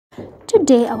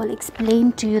Today I will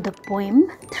explain to you the poem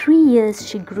 3 Years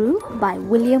She Grew by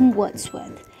William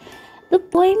Wordsworth. The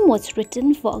poem was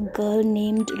written for a girl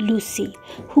named Lucy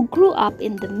who grew up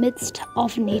in the midst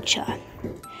of nature.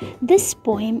 This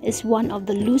poem is one of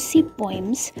the Lucy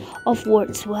poems of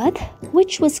Wordsworth,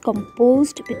 which was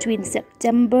composed between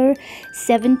September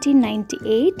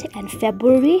 1798 and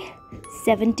February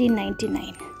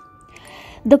 1799.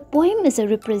 The poem is a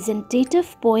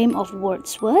representative poem of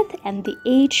Wordsworth and the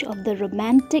age of the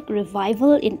Romantic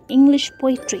revival in English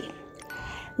poetry.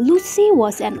 Lucy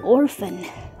was an orphan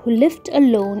who lived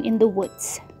alone in the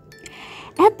woods.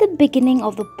 At the beginning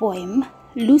of the poem,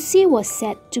 Lucy was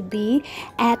said to be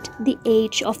at the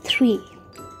age of 3.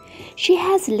 She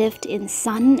has lived in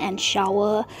sun and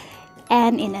shower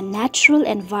and in a natural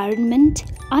environment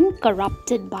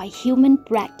uncorrupted by human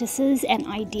practices and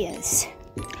ideas.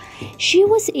 She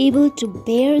was able to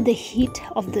bear the heat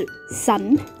of the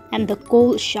sun and the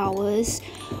cold showers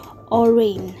or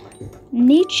rain.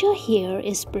 Nature here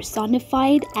is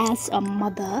personified as a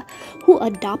mother who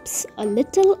adopts a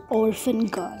little orphan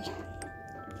girl.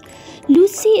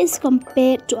 Lucy is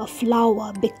compared to a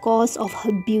flower because of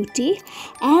her beauty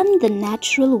and the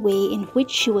natural way in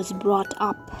which she was brought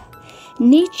up.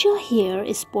 Nature here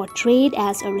is portrayed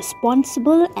as a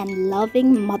responsible and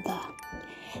loving mother.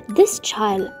 This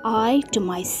child I to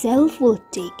myself will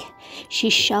take. She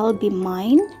shall be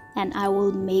mine, and I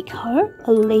will make her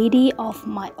a lady of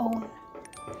my own.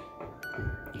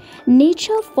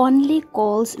 Nature fondly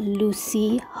calls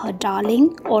Lucy her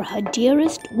darling or her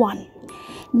dearest one.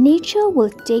 Nature will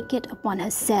take it upon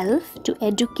herself to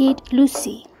educate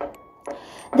Lucy.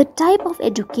 The type of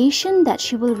education that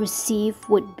she will receive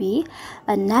would be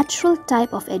a natural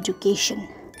type of education.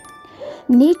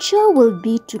 Nature will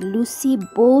be to Lucy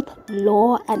both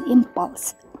law and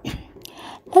impulse.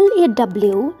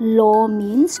 LAW, law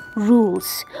means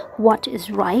rules, what is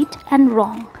right and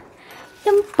wrong.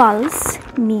 Impulse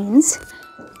means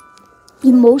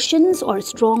emotions or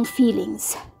strong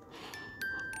feelings.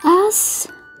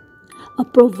 As a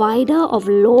provider of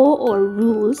law or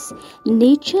rules,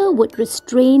 nature would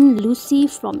restrain Lucy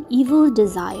from evil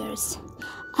desires.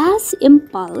 As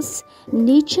impulse,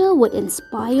 nature would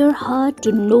inspire her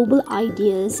to noble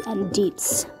ideas and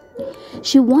deeds.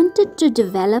 She wanted to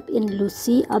develop in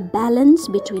Lucy a balance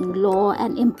between law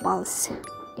and impulse.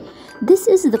 This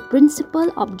is the principal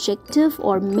objective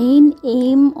or main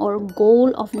aim or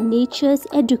goal of nature's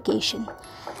education.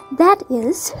 That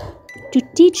is, to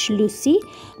teach Lucy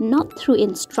not through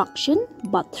instruction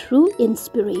but through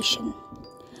inspiration.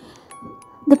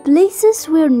 The places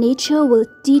where nature will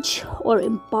teach or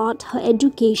impart her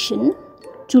education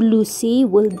to Lucy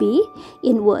will be,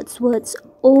 in Wordsworth's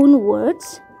own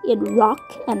words, in rock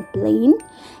and plain,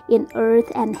 in earth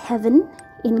and heaven,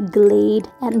 in glade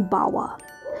and bower.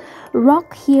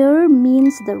 Rock here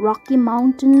means the rocky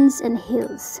mountains and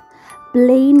hills.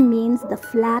 Plain means the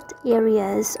flat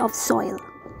areas of soil.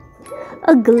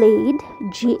 A glade,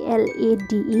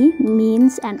 Glade,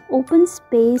 means an open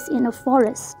space in a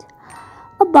forest.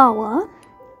 A bower,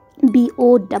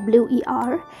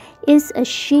 Bower, is a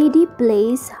shady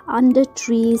place under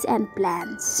trees and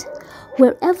plants.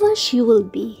 Wherever she will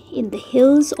be, in the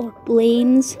hills or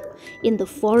plains, in the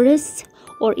forests,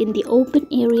 or in the open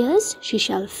areas, she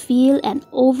shall feel an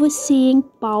overseeing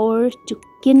power to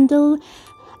kindle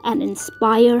and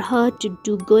inspire her to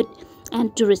do good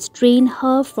and to restrain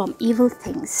her from evil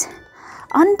things.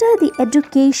 Under the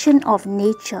education of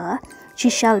nature, she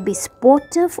shall be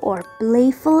sportive or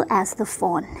playful as the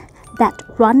fawn, that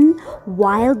run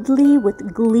wildly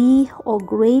with glee or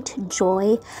great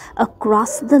joy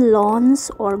across the lawns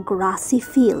or grassy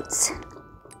fields.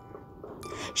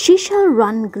 She shall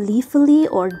run gleefully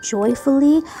or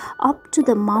joyfully up to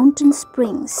the mountain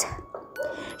springs.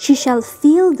 She shall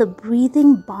feel the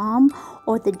breathing balm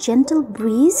or the gentle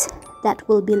breeze that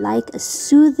will be like a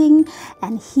soothing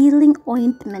and healing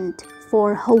ointment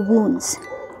for her wounds.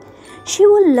 She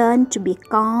will learn to be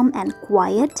calm and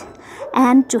quiet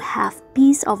and to have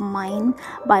peace of mind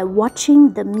by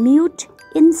watching the mute,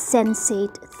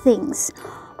 insensate things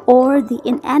or the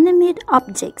inanimate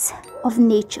objects of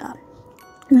nature.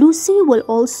 Lucy will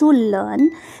also learn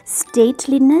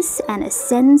stateliness and a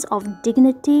sense of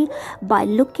dignity by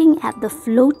looking at the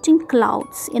floating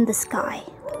clouds in the sky.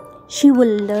 She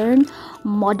will learn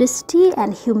modesty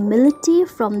and humility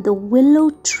from the willow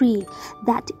tree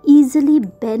that easily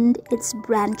bends its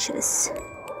branches.